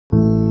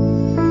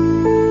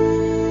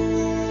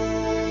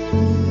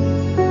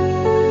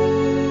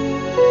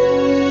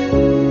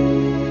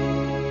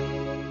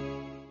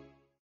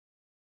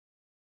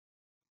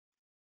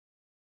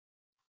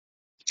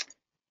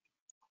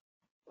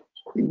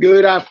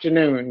Good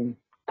afternoon.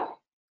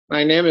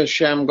 My name is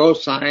Shyam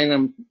Gosain.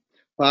 I'm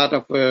part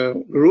of a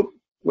group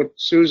with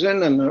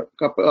Susan and a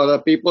couple other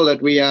people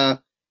that we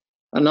are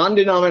a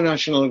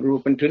non-denominational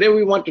group. And today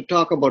we want to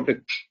talk about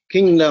the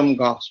kingdom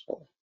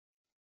gospel.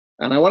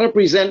 And I want to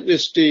present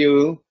this to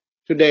you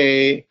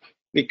today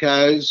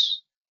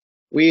because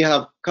we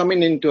have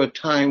coming into a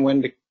time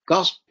when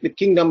the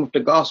kingdom of the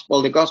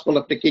gospel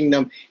of the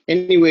kingdom,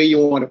 any way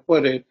you want to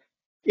put it,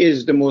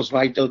 is the most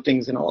vital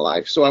things in our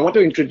life. So I want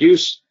to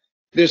introduce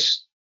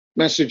this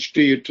message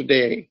to you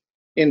today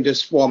in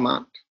this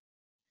format.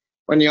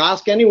 When you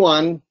ask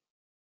anyone,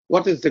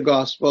 what is the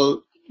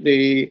gospel?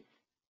 The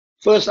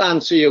first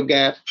answer you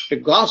get, the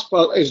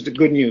gospel is the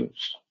good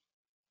news.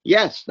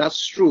 Yes,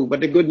 that's true,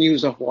 but the good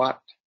news of what?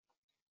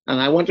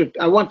 And I want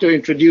to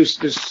introduce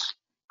this,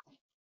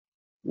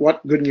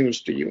 what good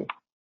news to you.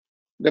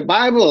 The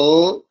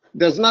Bible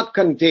does not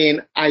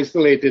contain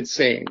isolated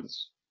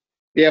sayings.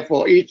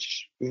 Therefore,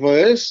 each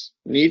verse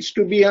needs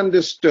to be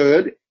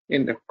understood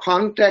in the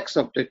context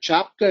of the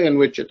chapter in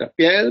which it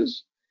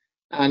appears,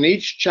 and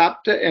each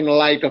chapter in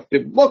light of the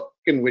book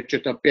in which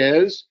it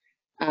appears,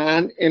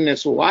 and in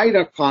its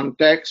wider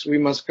context, we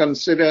must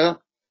consider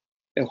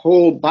the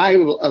whole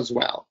Bible as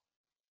well.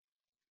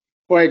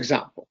 For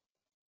example,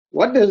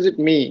 what does it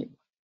mean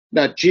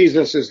that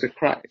Jesus is the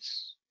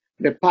Christ,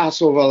 the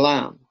Passover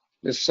Lamb,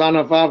 the Son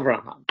of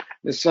Abraham,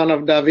 the Son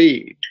of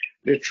David,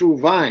 the true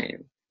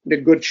vine, the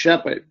Good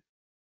Shepherd?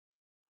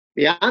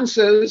 The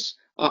answers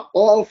are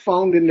all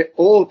found in the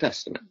Old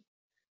Testament.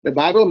 The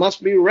Bible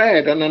must be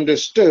read and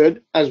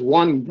understood as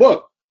one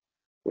book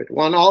with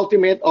one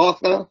ultimate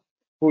author,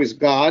 who is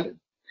God,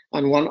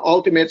 and one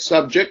ultimate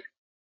subject,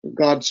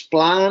 God's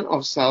plan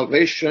of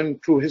salvation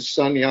through his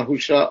son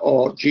Yahusha,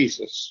 or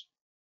Jesus.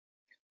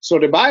 So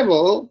the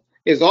Bible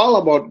is all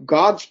about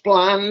God's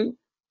plan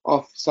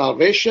of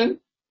salvation,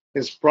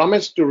 his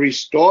promise to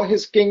restore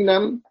his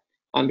kingdom,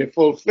 and the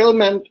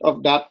fulfillment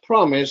of that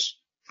promise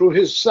through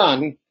his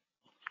son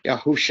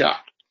Yahusha,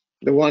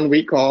 the one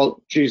we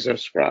call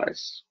Jesus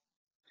Christ.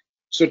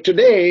 So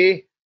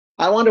today,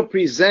 I want to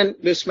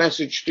present this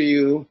message to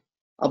you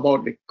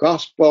about the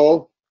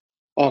gospel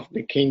of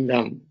the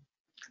kingdom.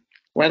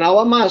 When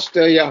our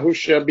master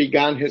Yahusha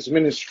began his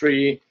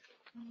ministry,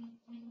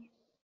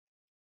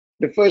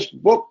 the first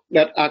book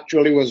that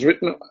actually was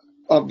written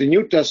of the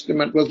New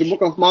Testament was the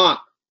book of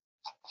Mark.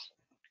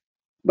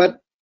 But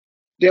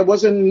there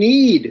was a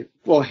need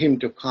for him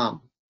to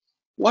come.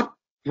 What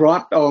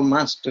brought our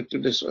master to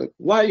this earth?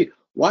 Why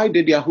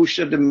did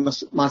Yahusha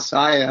the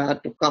Messiah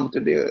have to come to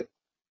the earth?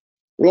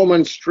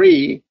 Romans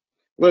 3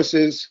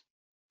 verses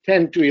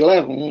 10 to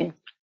 11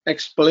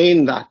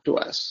 explain that to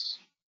us.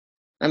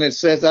 And it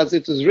says, as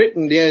it is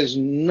written, there is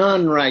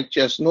none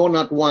righteous, no,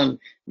 not one.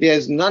 There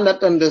is none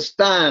that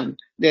understand.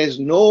 There is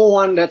no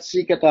one that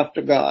seeketh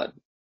after God.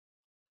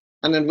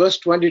 And in verse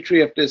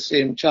 23 of this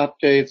same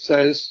chapter, it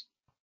says,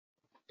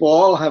 for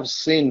all have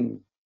sinned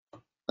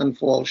and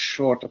fall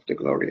short of the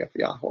glory of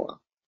Yahweh.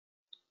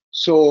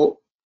 So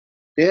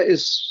there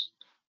is,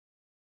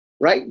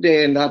 right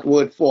there in that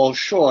word fall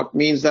short,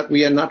 means that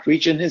we are not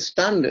reaching his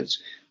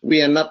standards.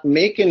 We are not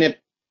making it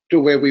to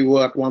where we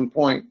were at one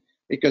point,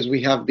 because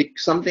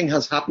something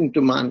has happened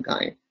to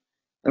mankind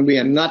and we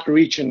are not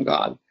reaching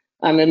God.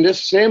 And in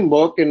this same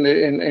book, in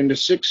the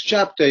 6th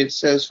chapter, it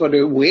says, for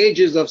the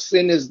wages of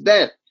sin is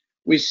death.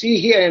 We see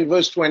here in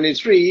verse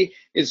 23,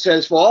 it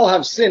says, for all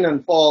have sinned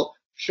and fall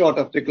short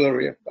of the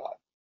glory of God.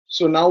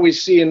 So now we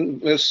see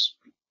in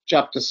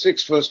chapter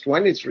 6, verse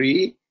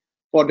 23,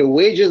 for the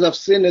wages of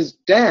sin is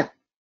death,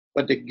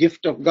 but the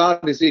gift of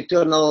God is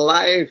eternal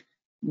life,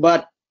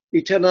 but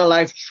eternal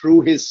life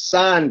through his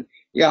son,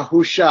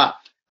 Yahusha.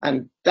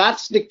 And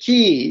that's the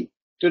key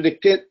to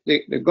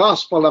the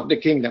gospel of the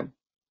kingdom,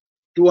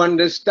 to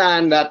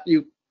understand that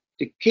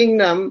the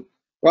kingdom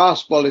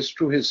gospel is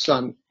through his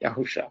son,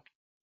 Yahusha.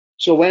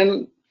 So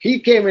when he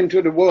came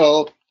into the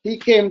world, he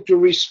came to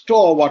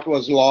restore what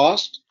was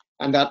lost,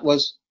 and that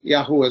was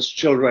Yahuwah's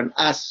children.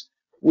 As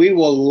we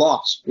were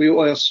lost, we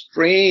were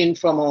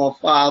estranged from our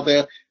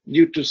Father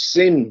due to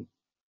sin.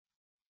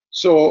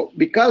 So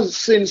because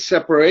sin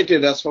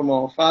separated us from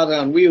our Father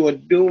and we were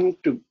doomed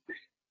to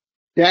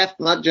death,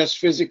 not just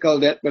physical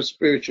death, but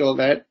spiritual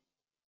death,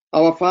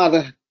 our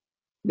Father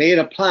made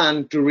a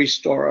plan to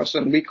restore us,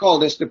 and we call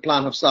this the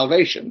plan of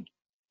salvation.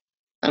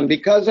 And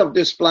because of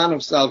this plan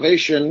of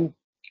salvation,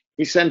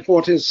 he sent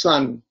forth his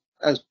son,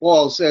 as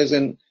Paul says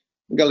in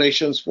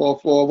Galatians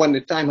 4:4, when the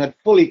time had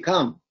fully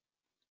come,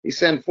 he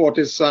sent forth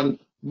his son,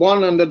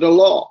 born under the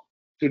law,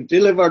 to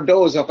deliver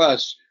those of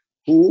us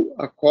who,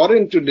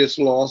 according to this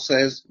law,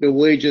 says the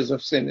wages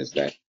of sin is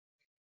death.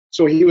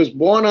 So he was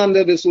born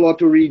under this law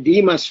to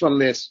redeem us from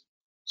this.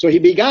 So he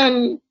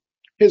began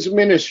his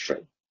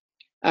ministry.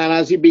 And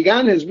as he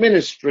began his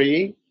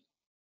ministry,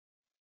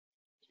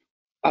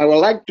 I would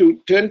like to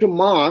turn to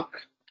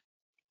Mark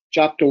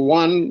chapter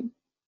 1,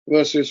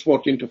 verses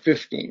 14 to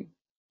 15.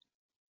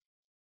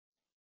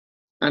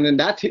 And in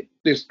that,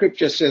 the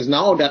scripture says,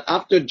 now that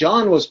after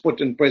John was put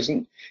in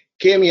prison,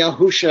 came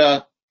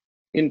Yahusha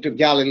into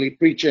Galilee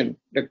preaching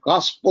the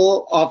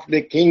gospel of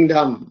the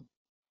kingdom.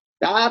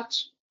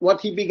 That's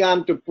what he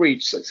began to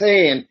preach,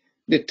 saying,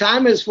 the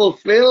time is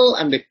fulfilled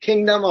and the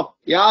kingdom of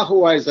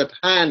Yahuwah is at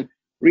hand.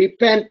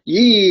 Repent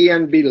ye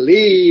and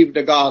believe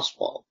the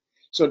gospel.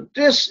 So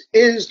this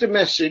is the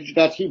message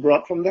that he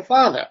brought from the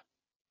Father,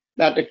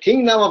 that the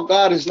kingdom of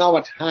God is now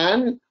at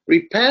hand.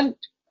 Repent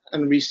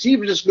and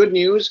receive this good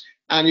news,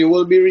 and you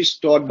will be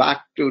restored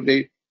back to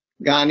the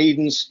Gan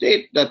Eden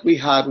state that we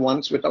had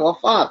once with our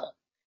Father.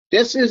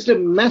 This is the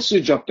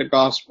message of the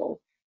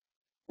gospel.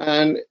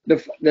 And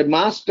the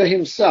master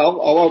himself,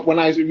 or when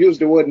I use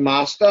the word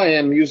master, I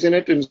am using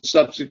it in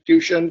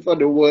substitution for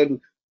the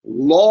word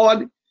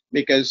Lord,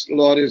 because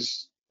Lord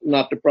is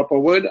not the proper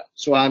word,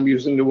 so I'm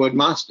using the word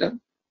master.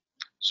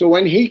 So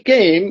when he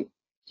came,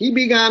 he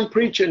began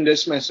preaching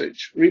this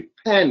message: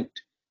 repent,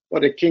 for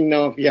the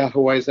kingdom of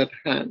Yahuwah is at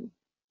hand.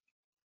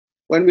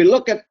 When we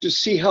look at to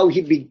see how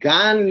he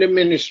began the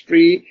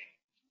ministry,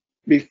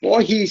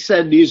 before he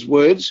said these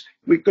words,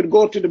 we could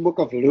go to the book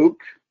of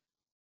Luke,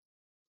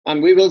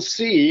 and we will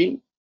see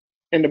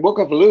in the book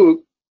of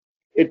Luke,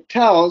 it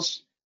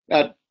tells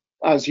that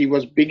as he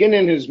was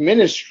beginning his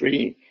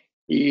ministry,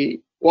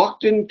 he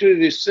walked into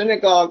the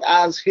synagogue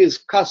as his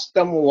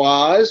custom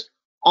was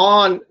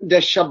on the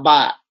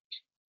Shabbat.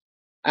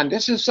 And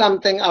this is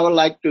something I would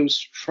like to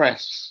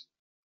stress.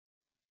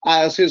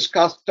 As his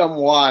custom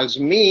was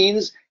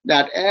means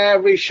that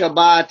every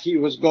Shabbat he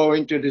was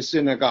going to the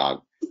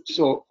synagogue.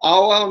 So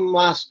our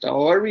Master,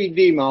 our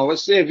Redeemer, our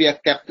Savior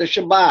kept the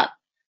Shabbat.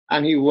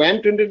 And he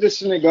went into the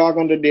synagogue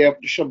on the day of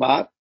the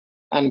Shabbat.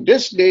 And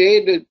this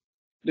day,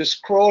 the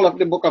scroll of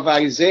the book of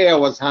Isaiah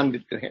was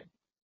handed to him.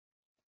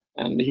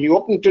 And he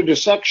opened to the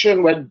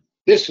section where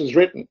this is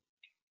written: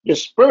 the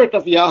Spirit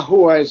of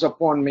Yahuwah is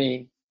upon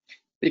me,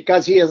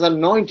 because he has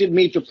anointed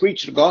me to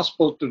preach the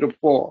gospel to the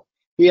poor.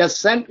 He has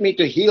sent me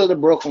to heal the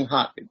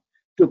brokenhearted,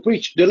 to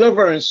preach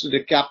deliverance to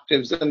the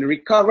captives and the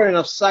recovering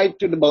of sight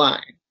to the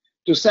blind,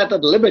 to set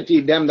at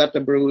liberty them that are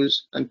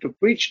bruised, and to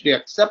preach the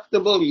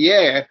acceptable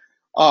year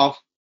of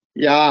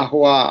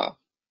Yahuwah.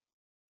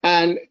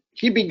 And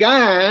he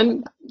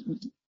began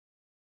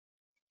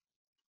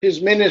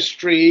his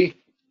ministry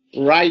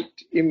right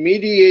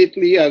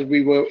immediately, as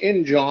we were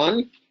in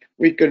John.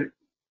 We could,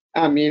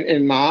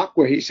 in Mark,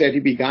 where he said he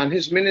began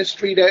his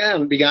ministry there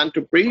and began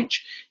to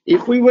preach.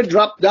 If we would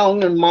drop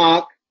down in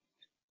Mark,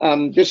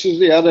 this is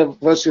the other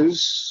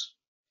verses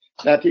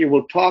that he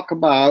will talk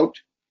about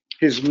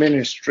his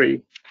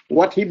ministry.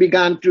 What he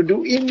began to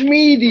do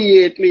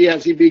immediately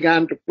as he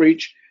began to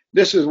preach,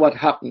 this is what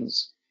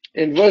happens.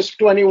 In verse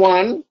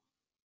 21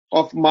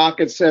 of Mark,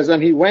 it says,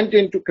 and he went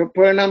into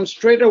Capernaum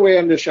straight away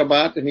on the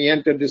Shabbat, and he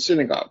entered the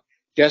synagogue.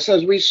 Just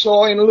as we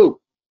saw in Luke,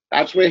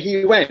 that's where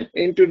he went,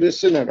 into the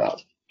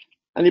synagogue,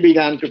 and he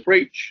began to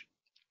preach.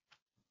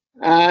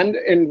 And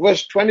in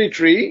verse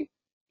 23,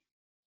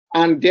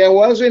 and there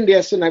was in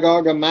their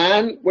synagogue a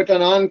man with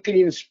an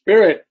unclean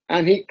spirit,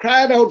 and he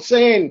cried out,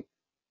 saying,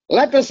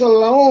 let us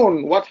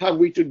alone. What have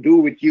we to do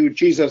with you,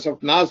 Jesus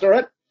of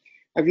Nazareth?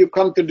 Have you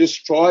come to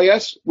destroy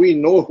us? We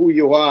know who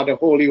you are, the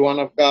Holy One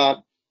of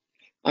God.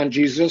 And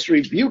Jesus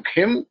rebuked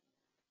him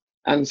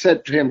and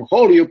said to him,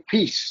 hold your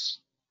peace.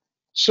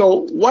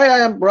 So why I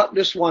have brought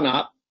this one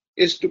up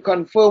is to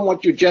confirm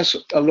what you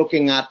just are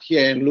looking at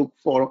here in Luke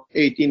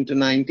 4:18 to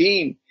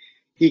 19.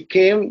 He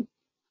came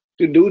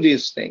to do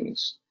these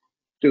things,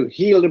 to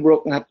heal the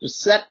broken heart, to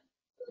set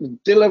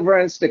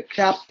deliverance the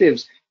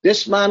captives.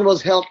 This man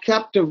was held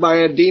captive by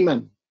a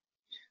demon,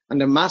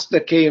 and the master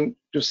came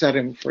to set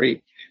him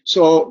free.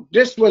 So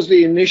this was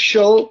the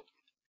initial,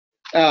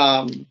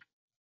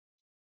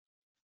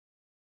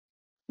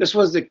 this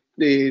was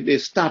the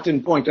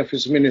starting point of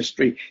his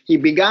ministry. He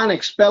began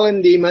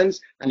expelling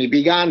demons, and he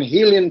began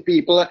healing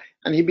people,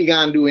 and he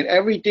began doing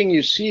everything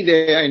you see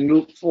there in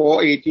Luke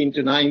 4:18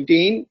 to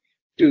 19,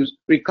 to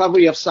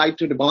recovery of sight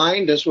to the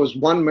blind. This was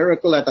one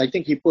miracle that I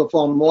think he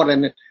performed more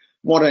than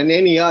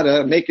any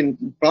other,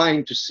 making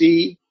blind to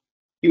see.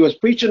 He was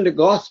preaching the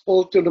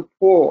gospel to the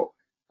poor.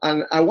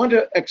 And I want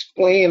to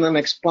explain and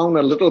expound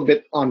a little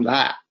bit on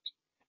that.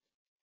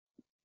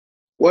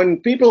 When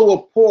people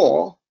were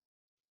poor,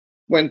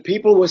 when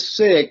people were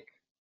sick,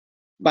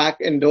 back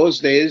in those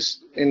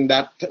days, in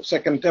that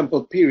Second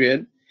Temple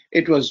period,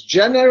 it was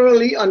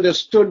generally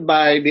understood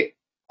by the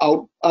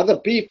other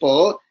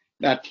people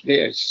that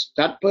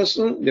that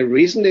person, the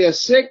reason they are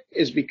sick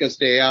is because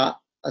they are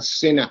a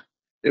sinner.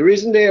 The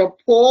reason they are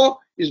poor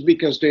is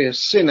because they are a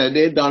sinner.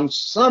 They've done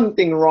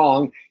something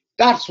wrong.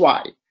 That's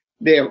why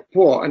they're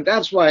poor, and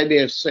that's why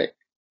they're sick.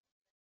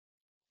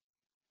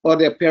 Or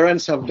their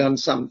parents have done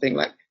something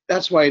like,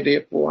 that's why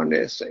they're poor and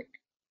they're sick.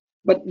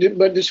 But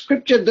the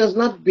scripture does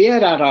not bear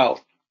that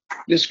out.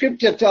 The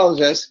scripture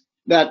tells us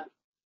that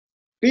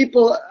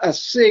people are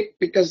sick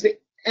because the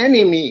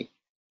enemy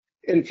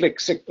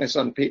inflicts sickness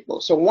on people.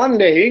 So one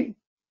day,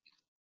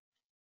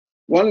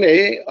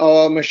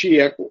 our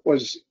Mashiach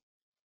was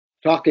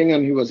talking,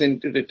 and he was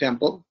into the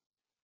temple.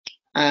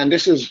 And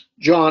this is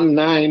John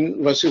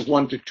 9, verses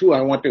 1 to 2,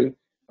 I want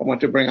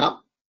to bring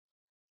up.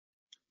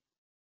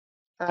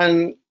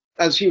 And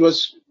as he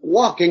was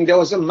walking, there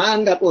was a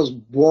man that was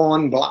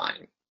born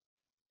blind.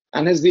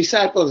 And his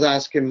disciples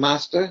asked him,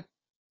 Master,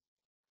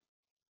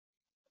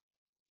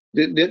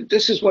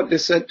 this is what they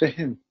said to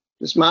him.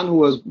 This man who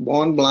was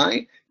born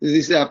blind, his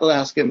disciples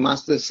asked him,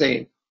 Master,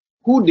 saying,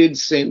 who did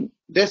sin,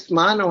 this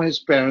man or his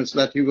parents,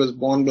 that he was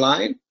born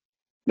blind?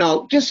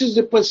 Now, this is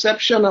the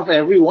perception of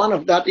everyone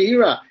of that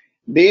era.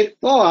 They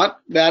thought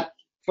that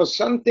for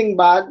something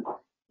bad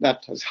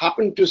that has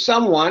happened to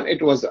someone,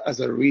 it was as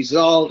a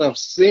result of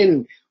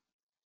sin,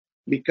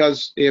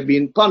 because they're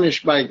being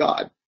punished by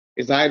God.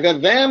 It's either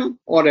them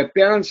or their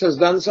parents has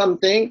done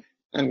something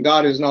and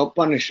God is now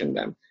punishing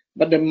them.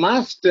 But the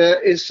Master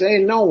is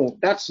saying, no,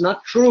 that's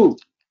not true.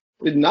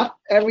 Not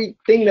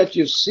everything that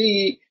you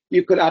see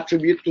you could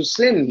attribute to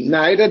sin.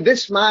 Neither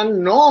this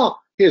man nor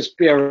his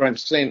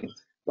parents sinned.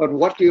 But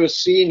what you're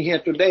seeing here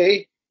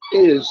today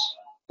is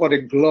for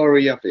the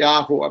glory of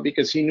Yahweh,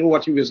 because he knew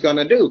what he was going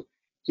to do.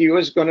 He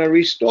was going to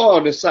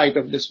restore the sight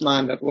of this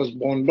man that was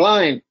born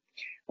blind.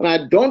 And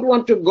I don't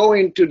want to go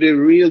into the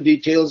real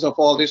details of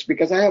all this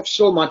because I have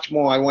so much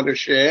more I want to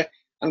share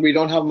and we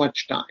don't have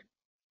much time.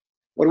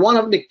 But one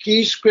of the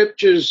key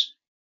scriptures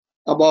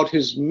about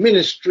his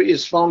ministry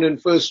is found in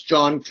 1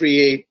 John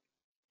 3:8.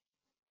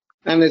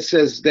 And it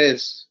says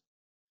this: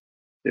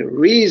 the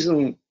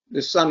reason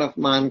the Son of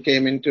Man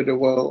came into the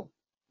world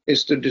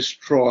is to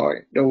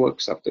destroy the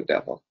works of the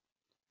devil.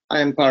 I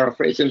am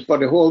paraphrasing, for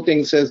the whole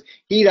thing says,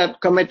 he that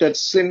committed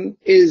sin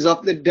is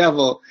of the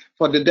devil,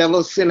 for the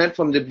devil sinned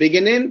from the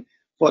beginning.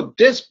 For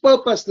this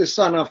purpose the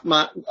Son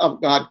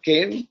of God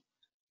came,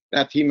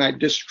 that he might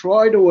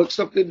destroy the works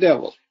of the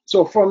devil.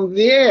 So from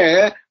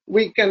there,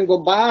 we can go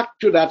back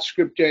to that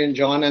scripture in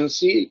John and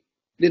see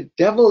the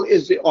devil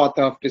is the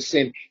author of the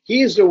sin.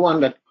 He is the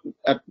one that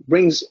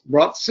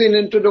brought sin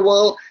into the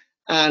world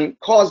and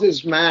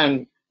causes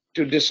man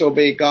to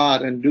disobey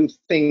God and do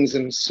things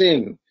in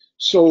sin.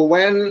 So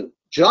when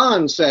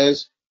John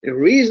says the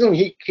reason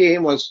he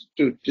came was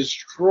to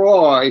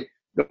destroy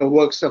the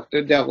works of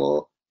the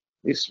devil,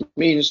 this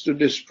means to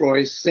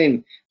destroy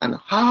sin. And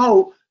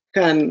how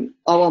can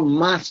our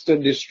Master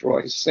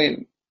destroy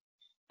sin?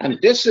 And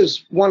this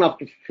is one of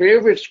the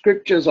favorite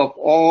scriptures of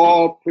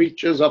all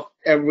preachers of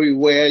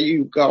everywhere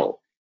you go.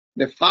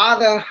 The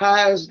Father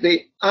has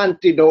the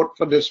antidote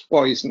for this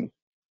poison.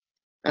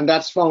 And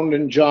that's found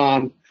in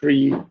John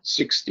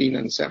 3:16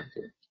 and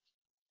 17.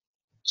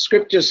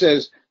 Scripture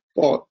says,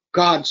 for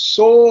God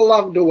so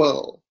loved the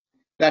world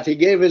that he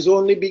gave his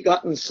only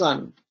begotten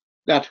Son,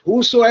 that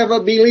whosoever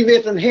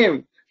believeth in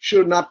him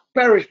should not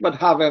perish but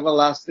have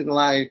everlasting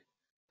life.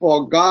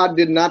 For God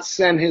did not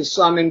send his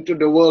Son into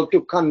the world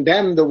to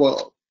condemn the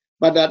world,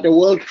 but that the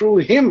world through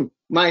him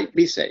might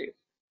be saved.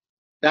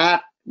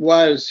 That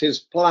was his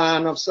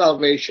plan of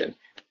salvation.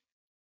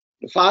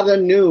 The Father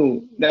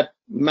knew that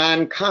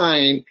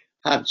mankind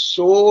had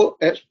so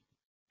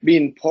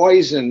been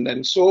poisoned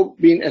and so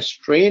been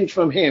estranged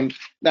from him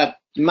that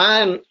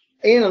man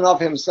in and of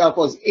himself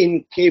was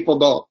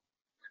incapable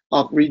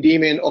of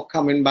redeeming or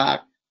coming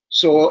back.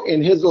 So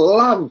in his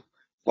love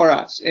for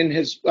us,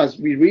 as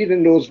we read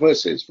in those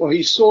verses, for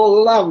he so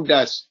loved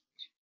us,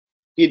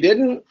 he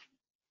didn't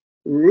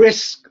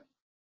risk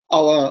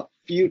our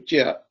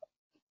future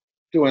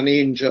to an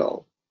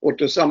angel or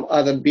to some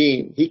other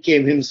being. He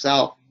came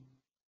himself.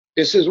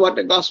 This is what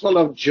the Gospel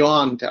of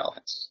John tells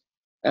us.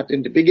 That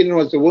in the beginning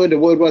was the Word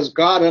was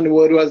God, and the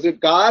Word was with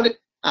God,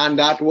 and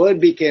that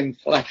Word became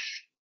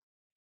flesh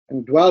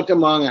and dwelt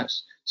among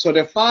us. So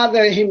the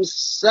Father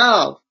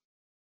himself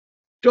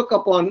took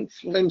upon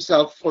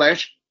himself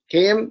flesh,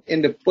 came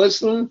in the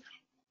person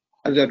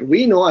that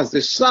we know as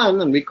the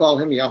Son, and we call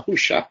him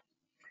Yahusha.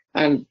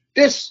 And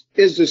this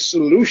is the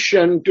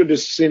solution to the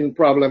sin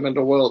problem in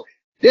the world.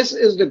 This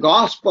is the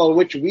gospel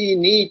which we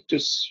need to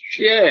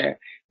share,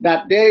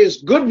 that there is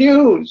good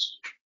news.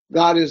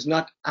 God is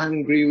not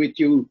angry with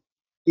you.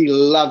 He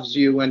loves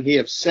you, and he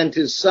has sent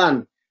his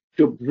Son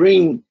to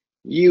bring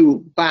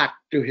you back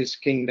to his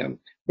kingdom,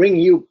 bring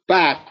you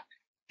back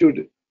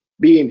to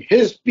being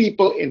his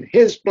people in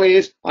his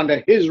place,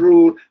 under his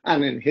rule,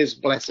 and in his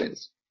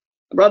blessings.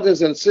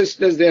 Brothers and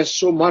sisters, there's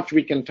so much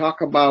we can talk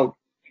about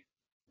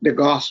the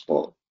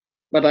gospel,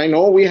 but I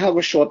know we have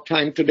a short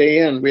time today,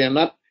 and we are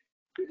not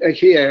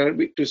here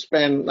to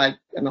spend like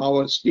an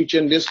hour's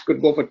teaching. This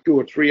could go for 2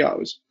 or 3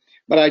 hours.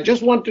 But I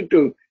just wanted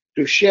to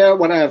share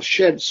what I have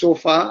shared so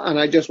far, and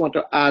I just want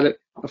to add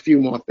a few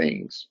more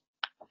things.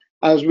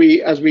 As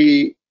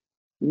we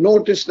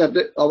notice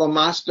that our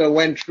Master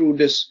went through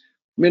this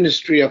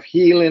ministry of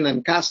healing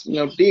and casting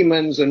out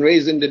demons and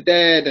raising the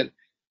dead, and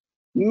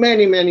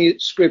many, many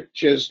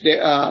scriptures.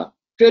 There are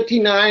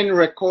 39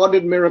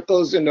 recorded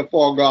miracles in the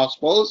 4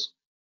 Gospels,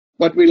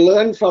 but we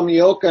learn from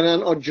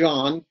Yochanan or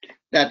John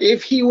that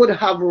if he would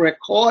have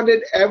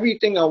recorded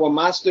everything our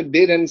Master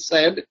did and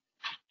said,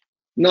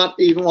 not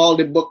even all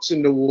the books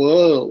in the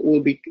world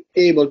will be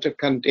able to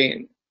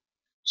contain.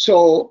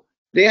 So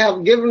they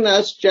have given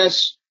us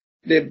just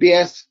the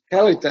bare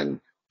skeleton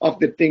of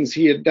the things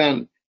he had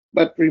done.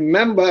 But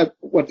remember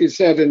what he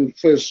said in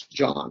 1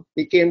 John.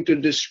 He came to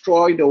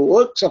destroy the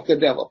works of the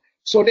devil.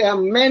 So there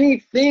are many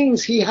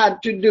things he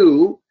had to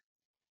do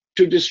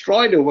to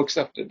destroy the works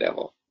of the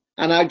devil.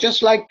 And I'd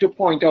just like to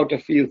point out a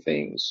few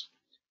things.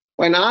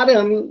 When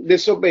Adam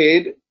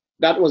disobeyed,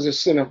 that was a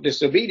sin of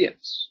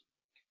disobedience.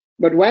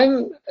 But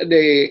when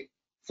the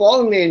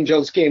fallen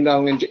angels came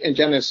down in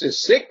Genesis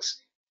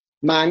 6,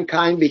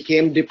 mankind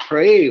became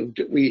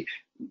depraved.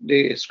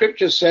 The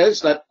scripture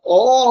says that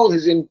all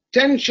his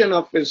intention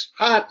of his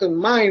heart and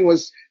mind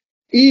was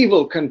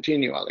evil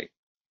continually.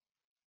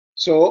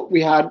 So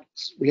we had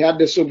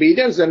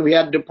disobedience and we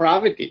had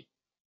depravity.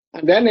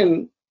 And then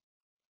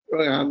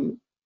in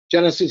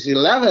Genesis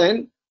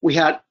 11, we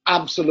had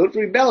absolute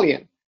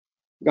rebellion.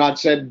 God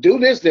said, do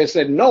this. They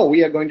said, no,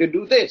 we are going to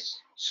do this.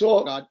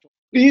 So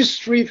these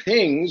three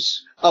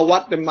things are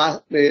what the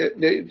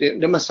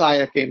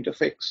Messiah came to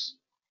fix.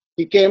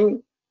 He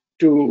came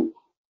to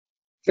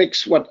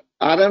fix what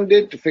Adam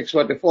did, to fix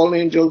what the fallen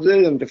angels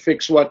did, and to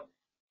fix what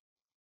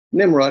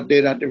Nimrod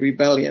did at the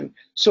rebellion.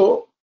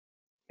 So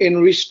in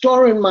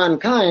restoring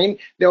mankind,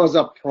 there was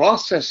a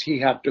process he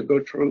had to go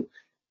through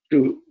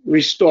to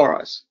restore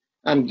us.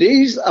 And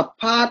these are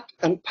part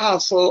and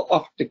parcel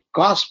of the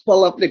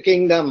gospel of the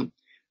kingdom.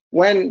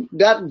 When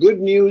that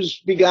good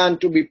news began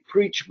to be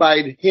preached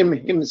by him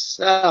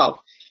himself,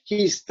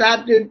 he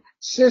started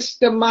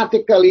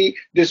systematically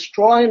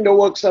destroying the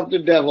works of the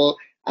devil.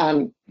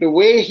 And the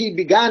way he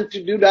began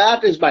to do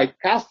that is by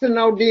casting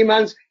out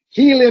demons,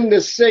 healing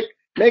the sick,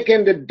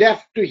 making the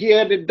deaf to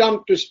hear, the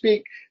dumb to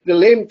speak, the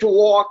lame to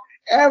walk.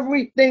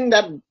 Everything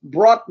that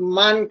brought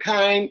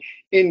mankind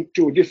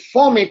into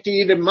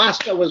deformity, the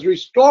master was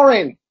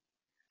restoring.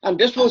 And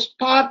this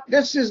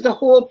is the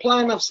whole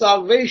plan of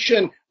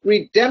salvation,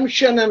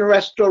 redemption and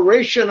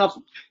restoration of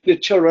the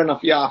children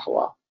of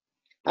Yahweh.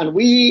 And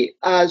we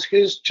as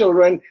his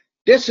children,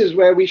 this is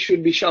where we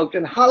should be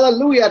shouting,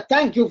 hallelujah,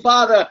 thank you,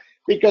 Father,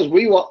 because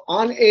we were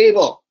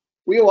unable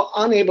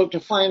to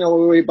find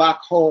our way back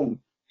home.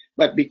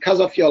 But because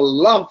of your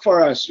love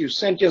for us, you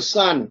sent your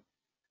son,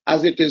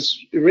 as it is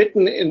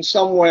written in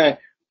somewhere,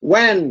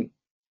 when,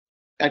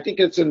 I think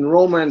it's in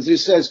Romans, it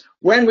says,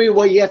 when we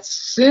were yet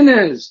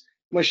sinners,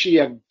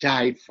 Mashiach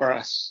died for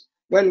us.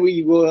 When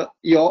we were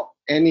your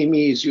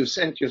enemies, you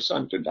sent your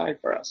son to die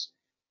for us.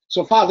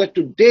 So, Father,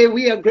 today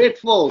we are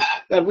grateful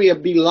that we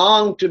have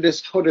belonged to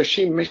this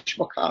Kodashim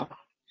Mishpachah,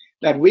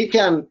 that we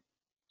can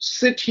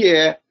sit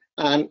here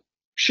and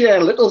share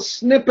a little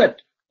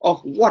snippet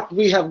of what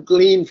we have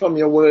gleaned from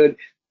your word,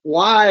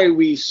 why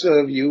we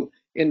serve you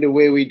in the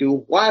way we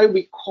do, why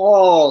we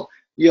call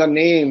your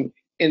name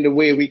in the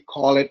way we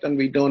call it, and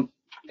we don't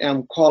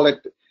call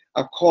it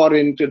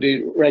according to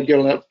the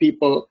regular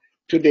people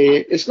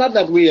today. It's not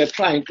that we are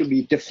trying to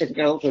be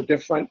difficult or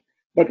different,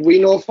 but we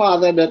know,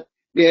 Father, that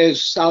there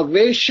is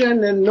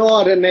salvation in no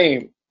other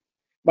name,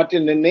 but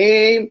in the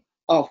name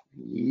of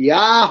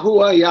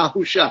Yahuwah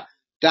Yahusha.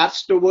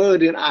 That's the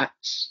word in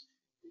Acts.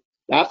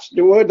 That's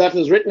the word that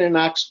is written in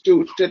Acts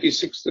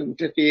 2:36 and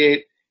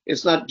 38.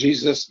 It's not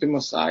Jesus the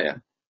Messiah.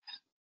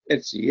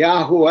 It's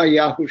Yahuwah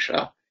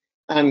Yahusha.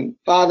 And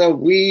Father,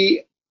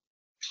 we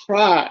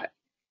try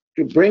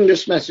to bring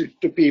this message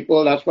to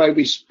people. That's why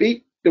we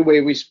speak the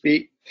way we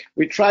speak.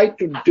 We try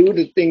to do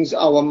the things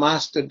our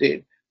master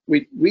did.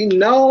 We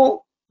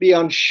know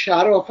beyond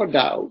shadow of a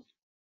doubt,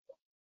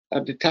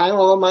 at the time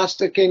our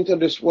master came to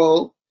this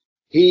world,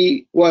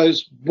 he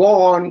was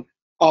born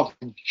of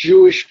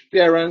Jewish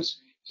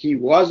parents. He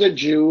was a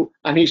Jew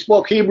and he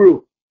spoke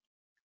Hebrew.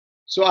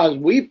 So as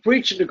we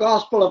preach the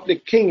gospel of the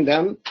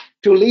kingdom,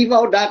 to leave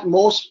out that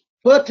most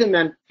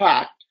pertinent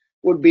fact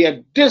would be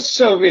a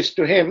disservice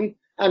to him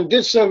and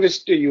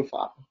disservice to you,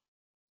 Father.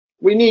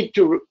 We need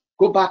to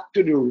go back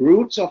to the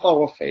roots of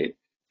our faith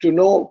to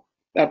know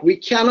that we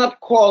cannot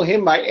call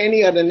him by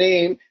any other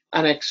name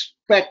and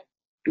expect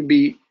to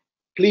be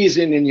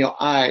pleasing in your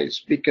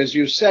eyes, because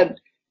you said,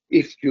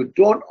 if you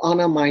don't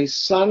honor my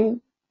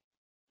son,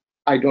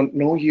 I don't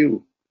know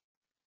you.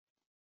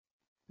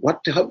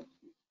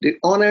 The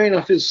honoring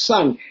of his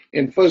son,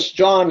 in 1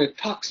 John, it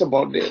talks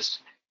about this.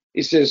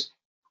 It says,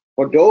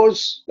 for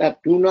those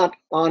that do not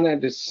honor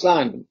the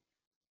son,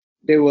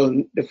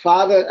 the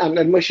father, and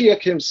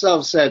Mashiach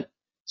himself said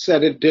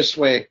it this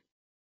way.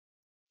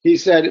 He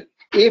said,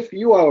 if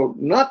you are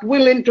not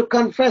willing to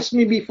confess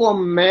me before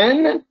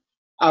men,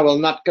 I will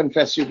not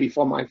confess you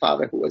before my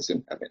Father who is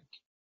in heaven.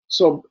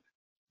 So,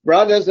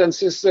 brothers and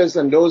sisters,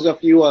 and those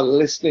of you who are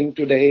listening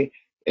today,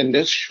 in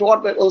this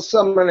short little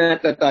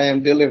sermonette that I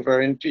am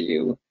delivering to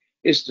you,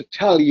 is to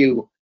tell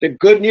you the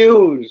good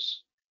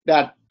news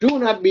that do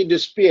not be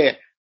despair,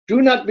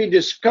 do not be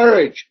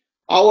discouraged.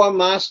 Our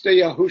Master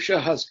Yahusha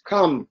has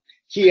come.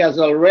 He has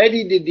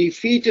already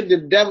defeated the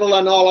devil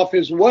and all of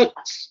his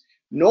works.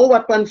 No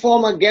weapon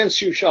formed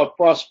against you shall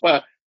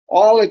prosper.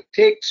 All it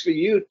takes for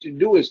you to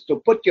do is to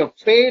put your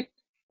faith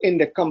in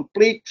the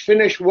complete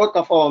finished work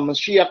of our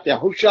Mashiach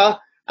Yahusha,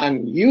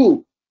 and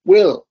you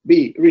will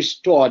be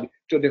restored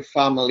to the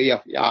family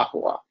of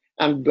Yahweh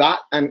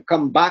and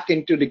come back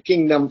into the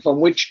kingdom from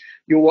which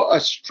you were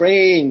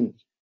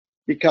estranged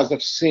because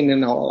of sin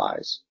in our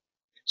lives.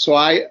 So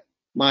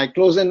my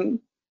closing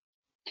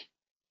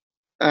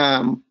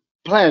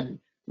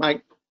my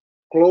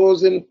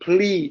closing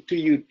plea to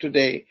you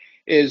today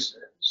is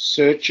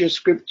search your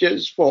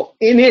scriptures, for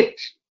in it,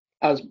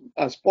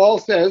 as Paul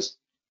says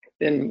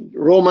in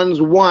Romans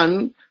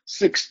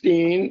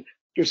 1:16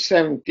 to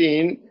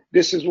 17,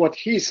 this is what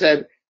he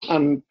said.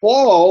 And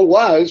Paul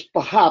was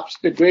perhaps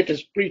the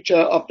greatest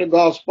preacher of the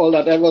gospel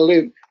that ever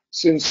lived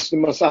since the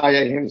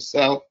Messiah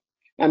himself.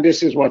 And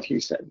this is what he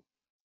said.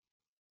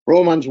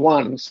 Romans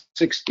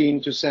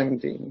 1:16 to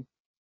 17.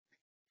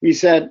 He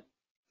said,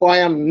 for I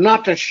am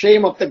not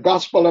ashamed of the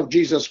gospel of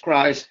Jesus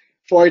Christ,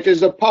 for it is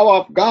the power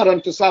of God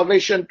unto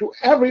salvation to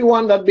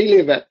everyone that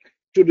believeth,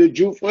 to the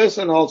Jew first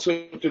and also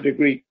to the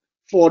Greek.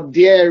 For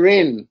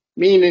therein,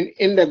 meaning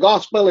in the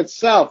gospel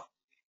itself,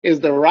 is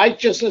the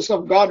righteousness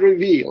of God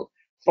revealed,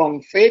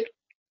 from faith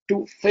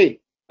to faith,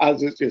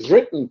 as it is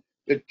written,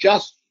 the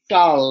just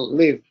shall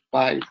live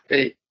by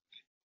faith.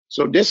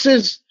 So this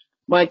is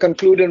my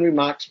concluding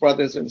remarks,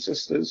 brothers and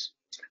sisters,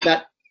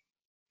 that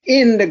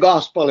in the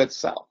gospel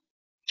itself,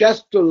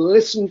 just to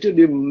listen to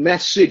the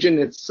message in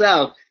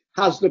itself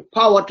has the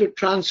power to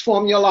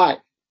transform your life.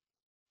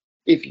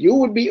 If you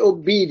would be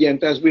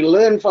obedient, as we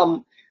learn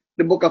from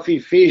the book of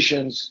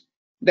Ephesians,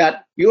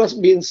 that you have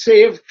been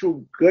saved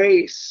through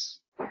grace,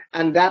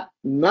 and that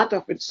not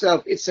of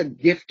itself, it's a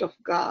gift of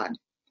God.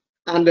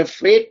 And the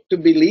faith to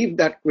believe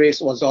that grace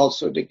was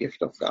also the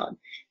gift of God.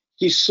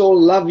 He so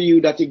loved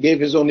you that he gave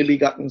his only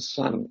begotten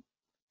Son,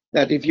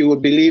 that if you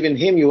would believe in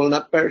him, you will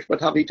not perish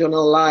but have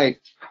eternal life.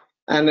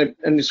 And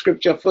the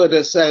scripture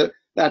further says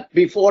that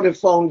before the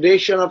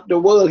foundation of the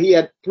world, he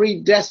had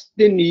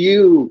predestined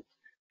you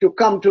to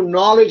come to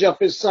knowledge of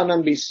his Son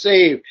and be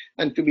saved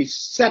and to be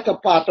set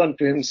apart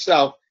unto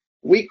himself.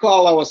 We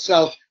call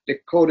ourselves the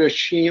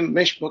Kodashim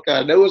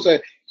Mishpachah. Those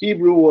are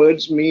Hebrew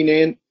words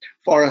meaning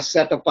for a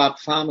set apart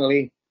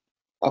family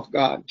of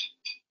God.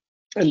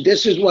 And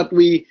this is what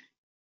we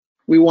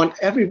want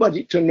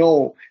everybody to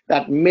know,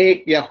 that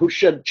make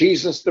Yahushua,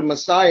 Jesus the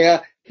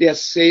Messiah, their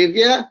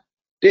Savior.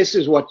 This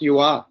is what you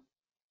are.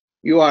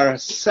 You are a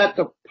set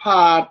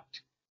apart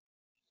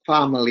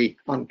family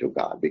unto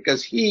God,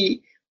 because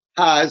he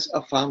has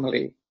a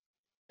family,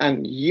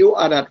 and you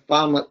are that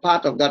family,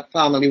 part of that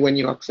family, when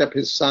you accept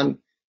his Son,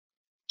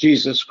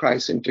 Jesus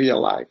Christ, into your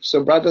life.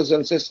 So brothers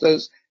and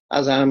sisters,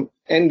 as I'm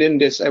ending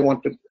this, I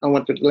want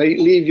to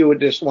leave you with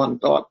this one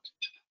thought.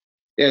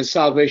 There's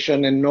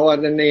salvation in no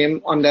other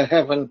name under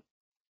heaven.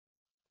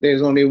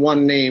 There's only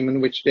one name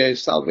in which there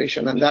is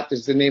salvation, and that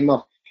is the name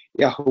of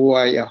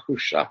Yahuwah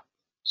Yahusha.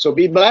 So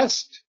be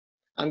blessed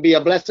and be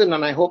a blessing,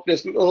 and I hope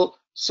this little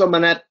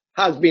sermonette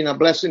has been a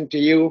blessing to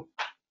you.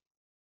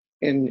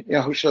 In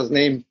Yahusha's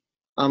name,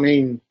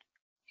 Amen.